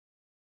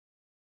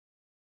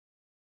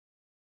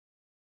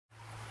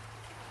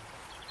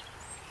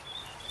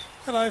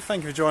Hello,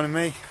 thank you for joining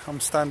me.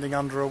 I'm standing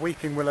under a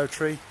weeping willow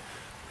tree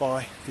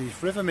by the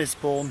River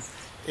Misbourne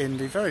in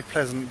the very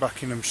pleasant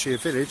Buckinghamshire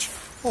village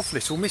of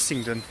Little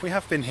Missenden. We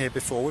have been here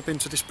before, we've been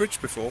to this bridge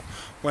before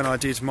when I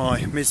did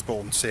my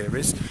Misbourne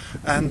series,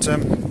 and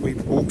we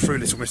walked through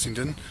Little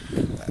Missenden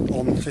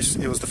on this.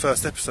 It was the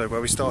first episode where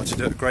we started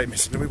at Great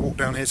Missenden. We walked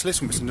down here to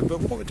Little Missenden,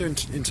 but what we're doing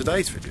in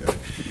today's video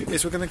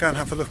is we're going to go and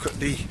have a look at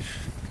the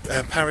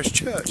parish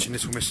church in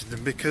Little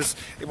Missenden, because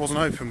it wasn't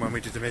open when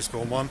we did the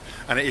Misbourne one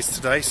and it is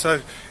today,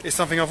 so it's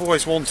something I've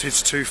always wanted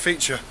to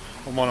feature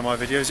on one of my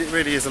videos. It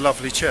really is a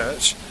lovely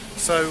church,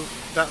 so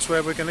that's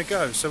where we're going to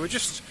go. So we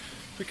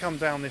come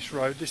down this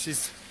road. This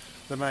is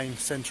the main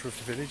centre of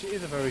the village. It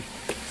is a very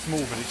small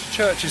village. The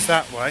church is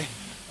that way.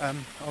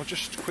 I'll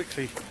just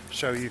quickly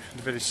show you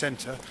the village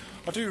centre.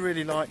 I do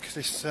really like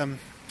this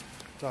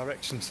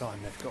direction sign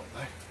they've got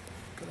there.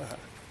 Look at that.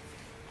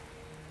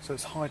 So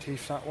it's Hyde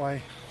Heath that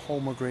way,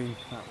 Holmer Green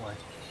that way.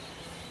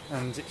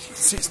 And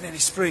it's nearly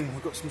spring,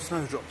 we've got some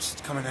snowdrops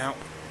coming out.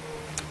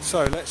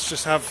 So let's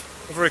just have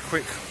a very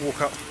quick walk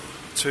up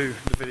to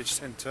the village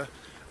centre,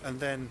 and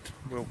then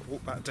we'll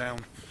walk back down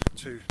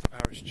to the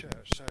parish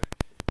church. So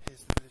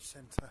here's the village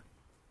centre.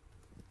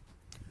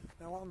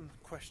 Now, one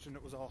question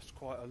that was asked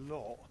quite a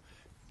lot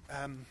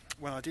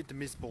when I did the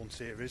Misbourne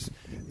series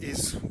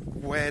is,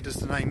 where does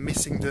the name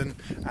Missenden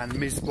and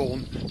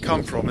Misbourne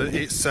come from?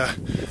 It's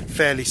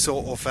fairly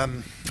sort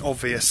of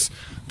obvious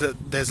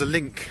that there's a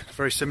link,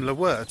 very similar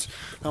words.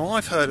 Now,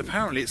 I've heard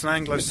apparently it's an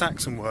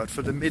Anglo-Saxon word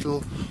for the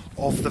middle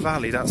of the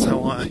valley. That's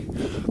how I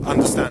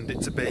understand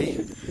it to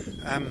be.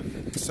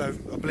 So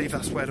I believe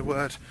that's where the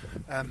word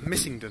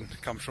Missenden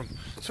comes from.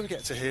 So we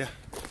get to here.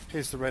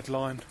 Here's the Red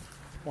Lion,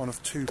 one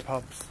of two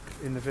pubs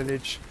in the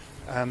village.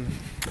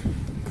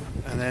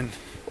 And then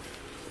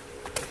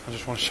I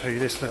just want to show you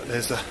this. Look,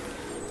 there's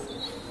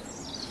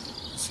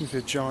seems to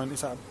be a giant,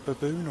 is that a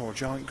baboon or a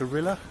giant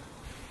gorilla?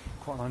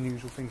 Quite an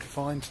unusual thing to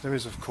find. There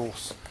is, of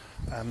course,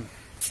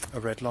 a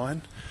red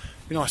lion.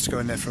 It'd be nice to go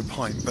in there for a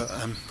pint, but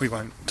we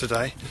won't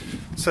today.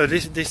 So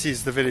this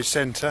is the village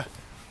centre.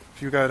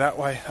 If you go that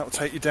way, that will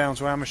take you down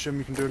to Amersham.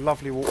 You can do a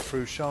lovely walk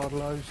through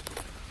Shardlows.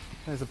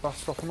 There's a bus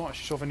stop. I'm not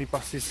actually sure if any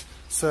buses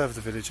serve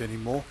the village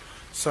anymore.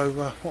 So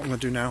what I'm going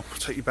to do now, I'll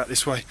take you back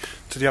this way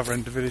to the other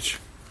end of the village.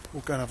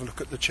 We'll go and have a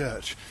look at the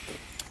church.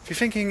 If you're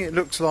thinking it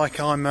looks like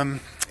I'm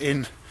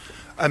in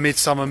a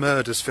Midsomer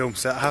Murders film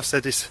set, I have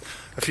said this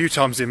a few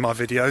times in my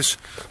videos.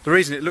 The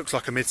reason it looks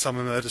like a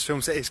Midsomer Murders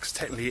film set is because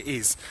technically it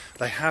is.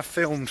 They have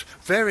filmed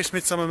various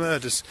Midsomer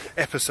Murders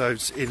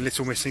episodes in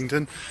Little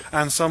Missenden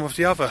and some of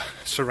the other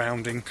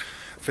surrounding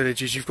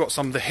villages. You've got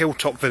some of the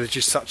hilltop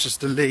villages such as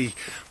the Lee,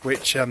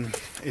 which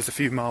is a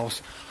few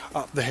miles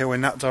up the hill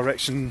in that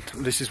direction.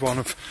 This is one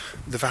of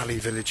the valley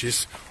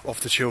villages of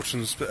the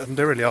Chilterns, but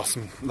there really are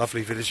some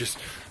lovely villages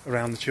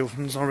around the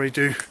Chilterns. I really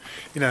do,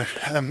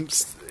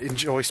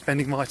 enjoy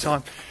spending my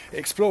time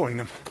exploring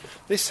them.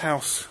 This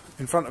house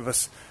in front of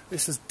us,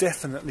 this has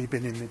definitely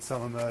been in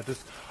Midsomer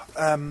Murders.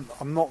 I'm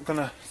not going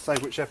to say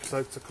which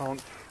episodes, I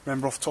can't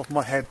remember off the top of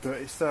my head, but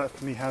it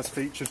certainly has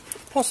featured,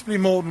 possibly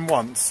more than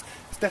once.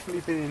 It's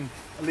definitely been in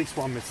at least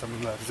one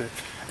Midsomer Murders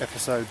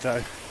episode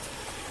though.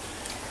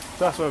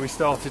 That's where we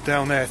started,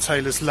 down there,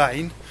 Taylor's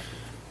Lane.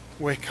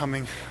 We're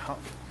coming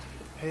up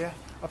here.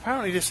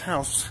 Apparently this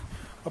house,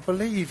 I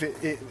believe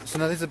it's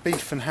an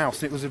Elizabethan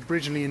house, and it was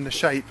originally in the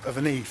shape of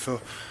an E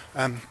for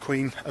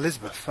Queen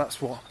Elizabeth. That's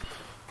what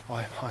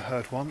I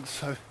heard once.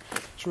 So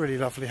it's a really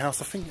lovely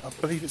house. I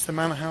believe it's the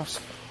manor house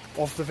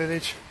of the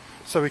village.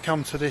 So we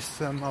come to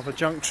this other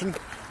junction.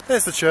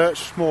 There's the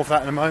church, more of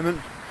that in a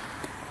moment.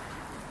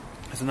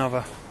 There's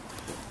another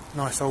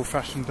nice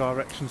old-fashioned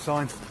direction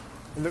sign.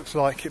 It looks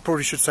like it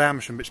probably should say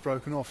Amersham, but it's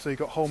broken off. So you've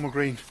got Holmer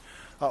Green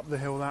up the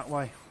hill that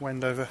way,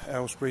 Wendover,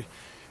 Aylesbury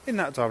in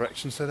that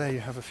direction. So there you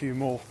have a few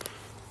more.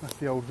 That's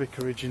the old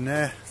vicarage in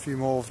there. A few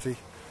more of the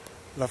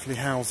lovely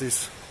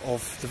houses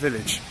of the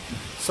village.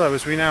 So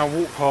as we now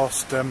walk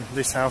past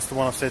this house, the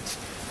one I've said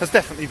has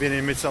definitely been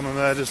in Midsomer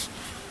Murders,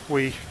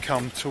 we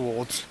come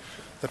towards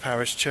the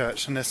parish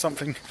church, and there's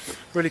something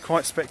really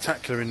quite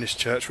spectacular in this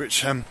church,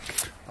 which I'm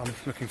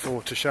looking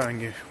forward to showing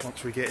you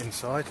once we get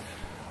inside.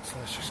 So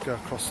let's just go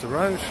across the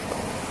road.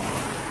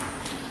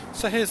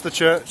 So here's the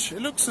church. It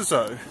looks as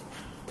though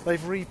they've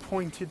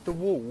repointed the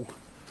wall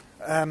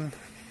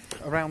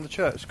around the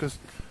church, because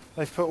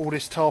they've put all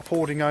this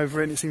tarpaulin over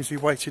it and it seems to be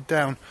weighted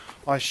down.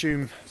 I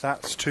assume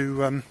that's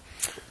to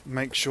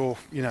make sure,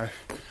 the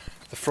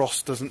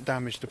frost doesn't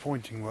damage the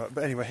pointing work.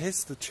 But anyway,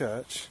 here's the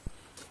church.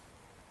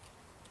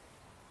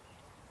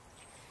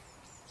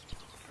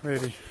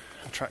 Really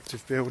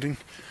attractive building.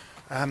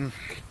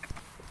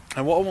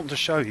 And what I want to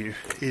show you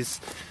is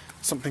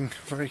something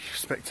very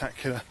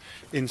spectacular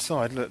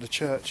inside. Look, the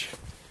church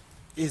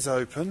is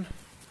open,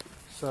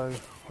 so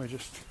we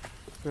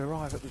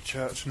arrive at the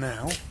church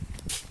now.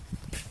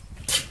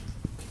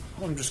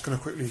 I'm just going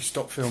to quickly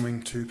stop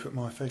filming to put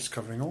my face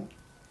covering on.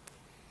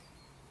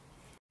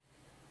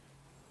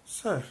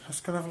 So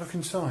let's go and have a look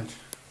inside.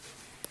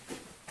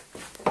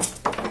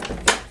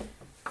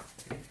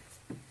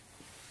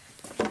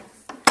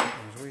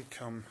 As we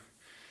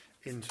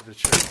into the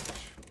church. Here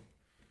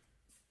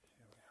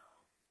we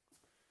are.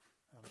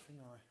 Now the thing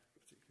I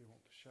particularly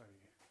want to show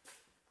you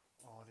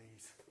are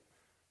these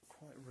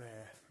quite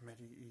rare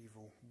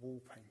medieval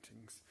wall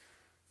paintings.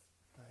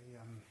 They,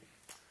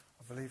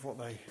 I believe what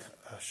they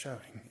are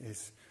showing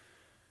is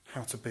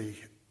how to be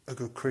a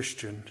good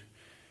Christian,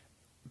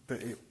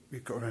 but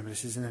you've got to remember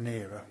this is in an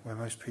era where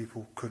most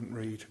people couldn't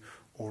read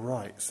or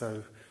write,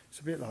 so it's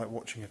a bit like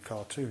watching a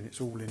cartoon.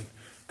 It's all in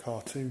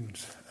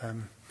cartoons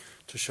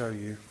to show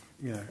you,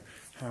 you know,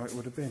 how it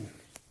would have been.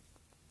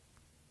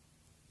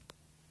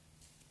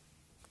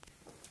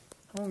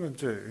 What I'm going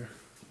to do,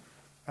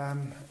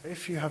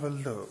 if you have a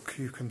look,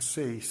 you can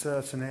see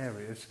certain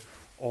areas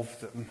of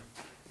them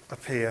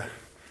appear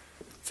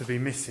to be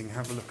missing.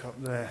 Have a look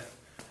up there.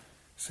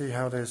 See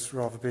how there's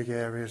rather big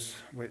areas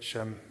which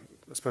I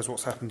suppose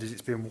what's happened is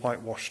it's been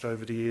whitewashed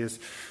over the years,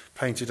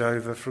 painted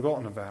over,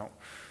 forgotten about.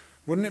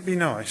 Wouldn't it be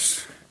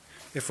nice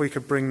if we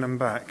could bring them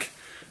back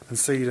and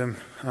see them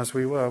as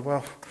we were?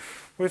 Well,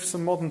 with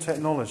some modern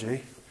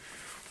technology,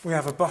 we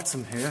have a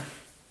button here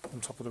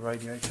on top of the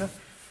radiator.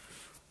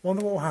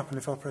 Wonder what will happen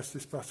if I press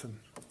this button.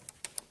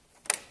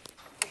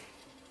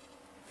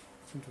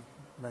 Seems to be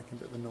making a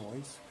bit of a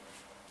noise.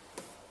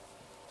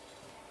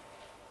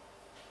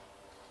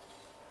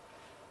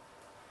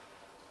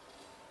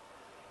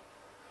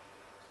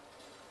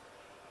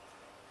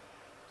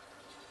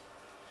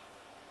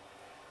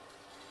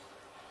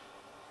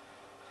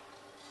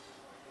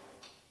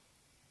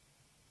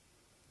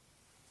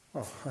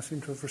 Well, I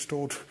seem to have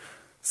restored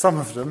some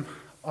of them.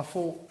 I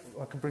thought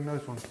I could bring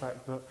those ones back,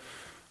 but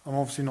I'm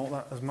obviously not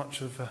that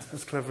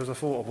as clever as I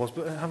thought I was.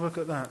 But have a look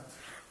at that.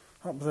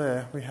 Up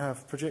there we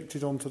have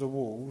projected onto the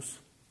walls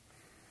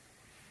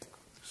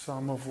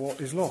some of what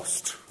is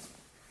lost.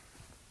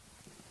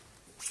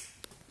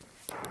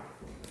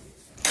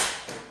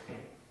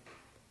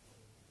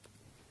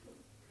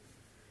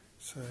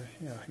 So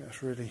yeah, I think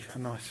that's really a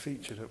nice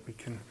feature that we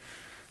can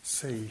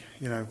see,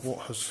 you know,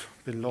 what has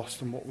been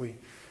lost and what we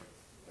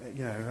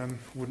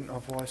wouldn't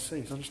otherwise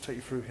see. So I'll just take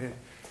you through here.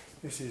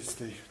 This is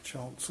the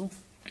chancel.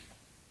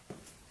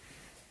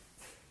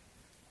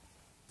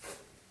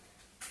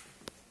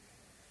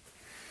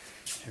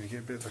 Here we get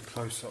a bit of a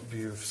close-up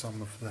view of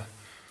some of the,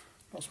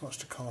 not so much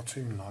the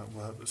cartoon-like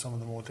work, but some of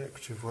the more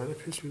decorative work. There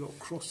appears to be a lot of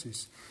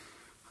crosses.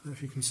 I don't know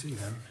if you can see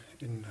them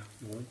in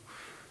the wall.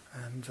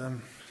 And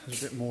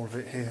there's a bit more of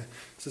it here.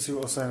 So see what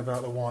I was saying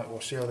about the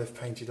whitewash. See how they've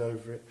painted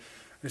over it.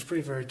 It's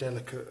pretty very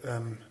delicate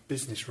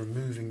business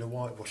removing the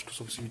whitewash, because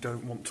obviously you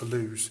don't want to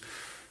lose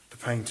the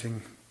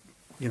painting,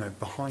 you know,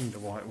 behind the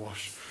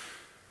whitewash.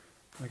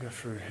 I go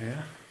through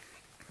here.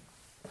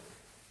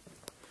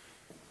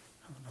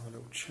 Have another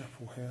little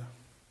chapel here.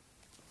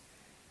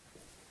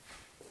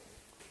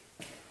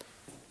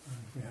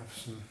 And we have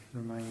some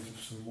remains of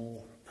some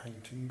more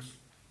paintings.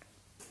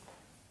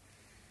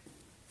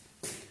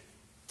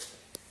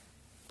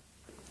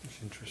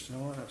 It's interesting. I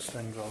like that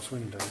stained glass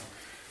window.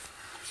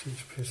 Seems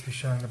to appear to be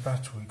showing a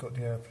battle. You've got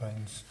the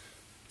airplanes,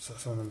 so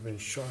some of them have been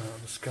shot out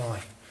of the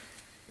sky.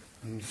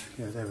 And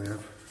yeah, there we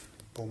have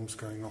bombs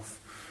going off.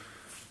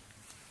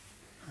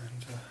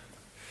 And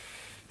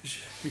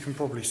you can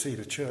probably see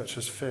the church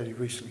has fairly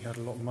recently had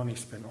a lot of money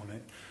spent on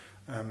it.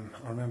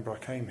 I remember I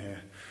came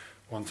here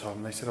one time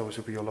and they said, oh, this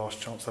will be your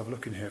last chance to have a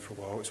look in here for a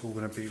while. It's all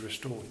going to be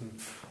restored. And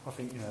I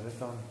think, you know, they've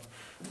done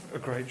a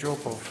great job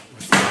of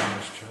restoring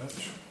this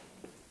church.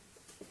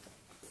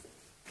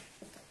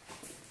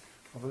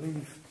 I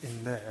believe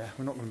in there,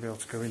 we're not going to be able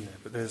to go in there,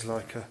 but there's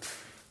like a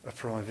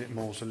private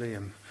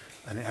mausoleum,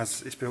 and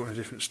it's built in a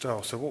different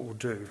style. So what we'll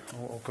do,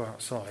 I'll go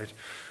outside,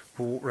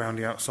 we'll walk round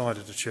the outside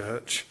of the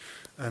church,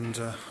 and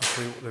I'll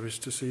see what there is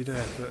to see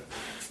there. But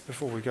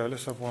before we go,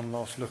 let's have one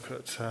last look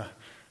at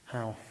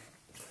how,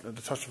 at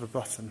the touch of a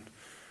button,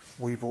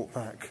 we brought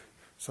back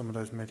some of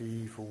those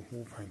medieval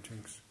wall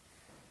paintings.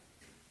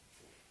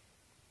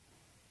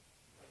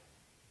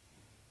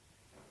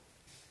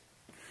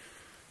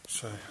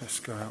 So let's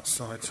go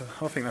outside. So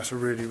I think that's a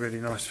really, really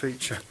nice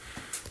feature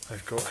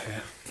they've got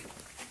here.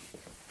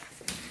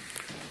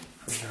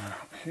 And go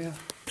out here.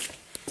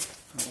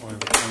 That way we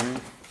come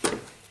in.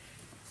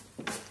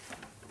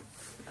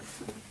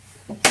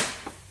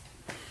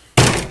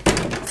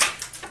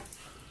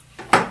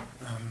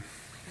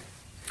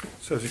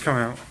 So as we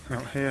come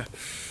out here,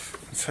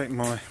 I'll take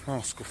my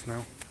mask off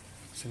now,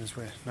 as soon as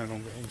we're no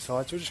longer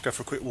inside. So we'll just go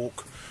for a quick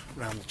walk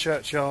around the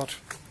churchyard,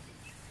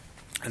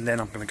 and then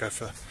I'm going to go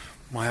for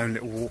my own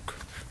little walk,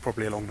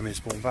 probably along the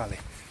Misbourne Valley.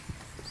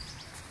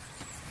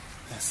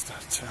 There's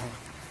that tower.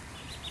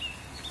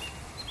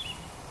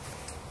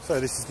 So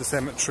this is the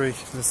cemetery.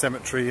 The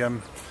cemetery,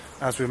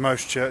 as with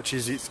most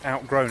churches, it's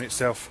outgrown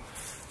itself.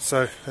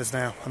 So there's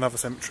now another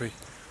cemetery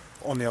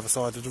on the other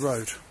side of the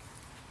road.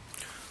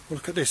 Well,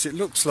 look at this. It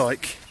looks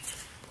like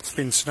it's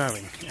been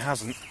snowing. It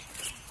hasn't,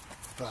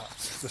 but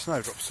the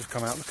snowdrops have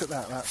come out. Look at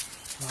that. That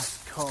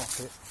nice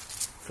carpet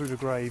through the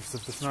graves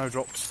of the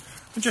snowdrops.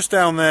 And just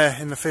down there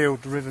in the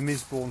field, the River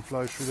Misbourne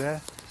flows through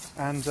there,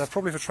 and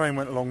probably if a train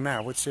went along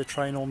now, we'd see a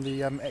train on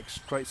the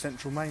ex-Great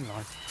Central Main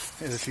Line.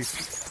 Here's a few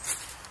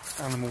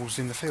animals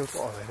in the field.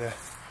 What are they? They're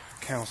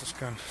cows. Let's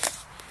go and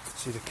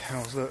see the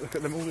cows. Look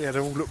at them all. Yeah,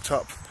 they're all looked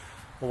up.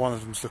 Well, one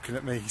of them's looking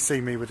at me. He's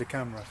seen me with the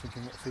camera,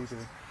 thinking, what's he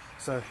doing?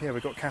 So yeah,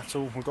 we've got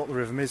cattle. We've got the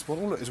River Misbourne.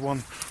 Oh look, there's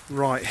one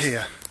right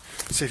here.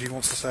 See if he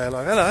wants to say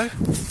hello. Hello.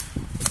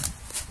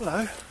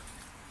 Hello.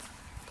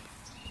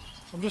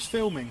 I'm just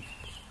filming.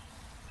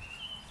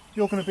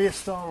 You're going to be a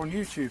star on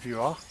YouTube,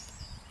 you are.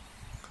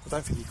 I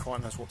don't think he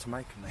quite knows what to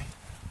make of me.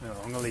 No,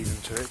 I'm going to leave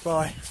him to it.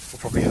 Bye. Or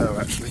probably her,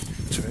 actually,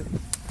 to it.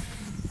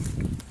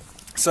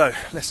 So,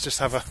 let's just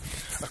have a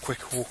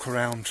quick walk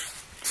around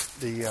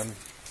the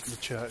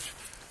church.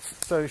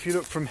 So, if you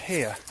look from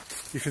here,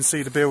 you can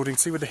see the building.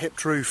 See with the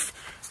hipped roof?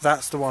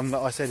 That's the one that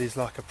I said is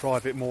like a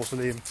private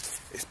mausoleum.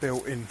 It's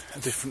built in a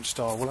different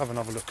style. We'll have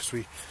another look as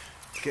we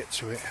get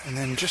to it. And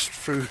then just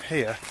through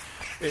here,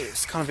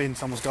 it's kind of in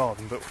someone's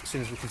garden, but as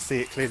soon as we can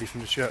see it clearly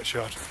from the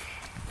churchyard,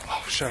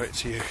 I'll show it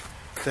to you.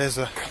 There's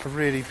a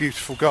really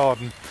beautiful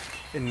garden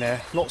in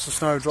there, lots of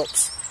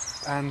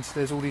snowdrops, and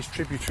there's all these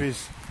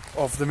tributaries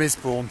of the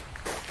Misbourne,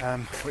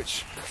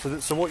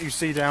 so what you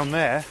see down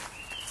there,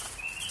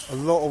 a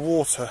lot of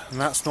water, and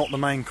that's not the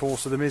main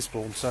course of the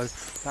Misbourne, so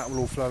that will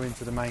all flow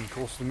into the main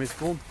course of the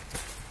Misbourne.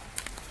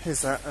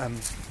 Here's that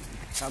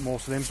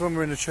mausoleum. So when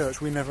we're in the church,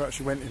 we never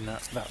actually went in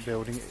that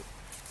building.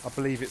 I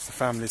believe it's the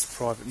family's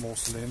private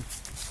mausoleum.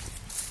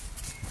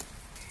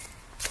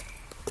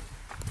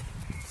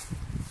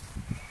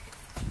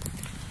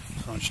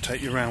 I'll just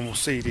take you around. We'll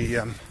see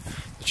the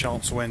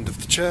chancel end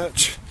of the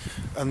church,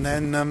 and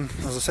then,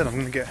 as I said, I'm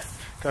going to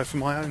go for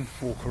my own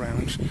walk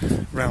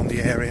around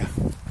the area.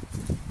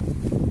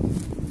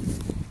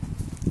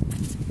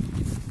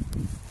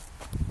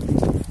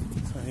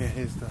 So yeah,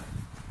 here's the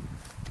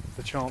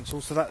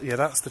chancel. So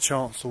that's the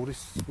chancel.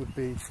 This would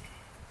be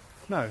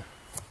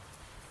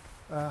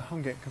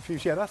I'm getting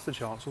confused. Yeah, that's the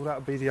chancel. That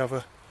would be the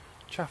other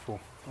chapel,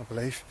 I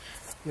believe.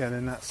 Yeah, and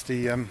then that's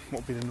the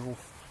what would be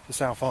the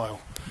south aisle.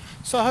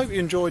 So I hope you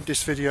enjoyed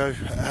this video.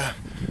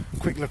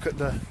 Quick look at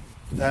the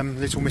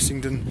Little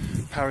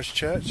Missenden Parish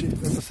Church.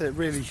 As I said, it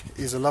really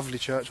is a lovely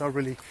church. I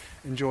really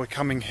enjoy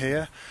coming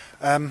here,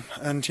 and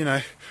you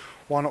know,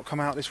 why not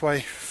come out this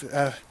way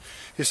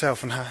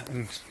yourself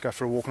and go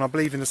for a walk. And I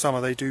believe in the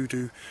summer they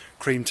do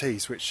cream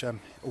teas, which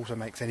also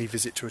makes any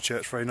visit to a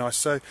church very nice.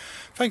 So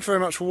thank you very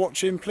much for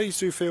watching. Please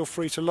do feel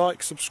free to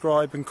like,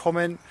 subscribe and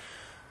comment.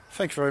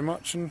 Thank you very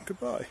much, and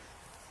goodbye.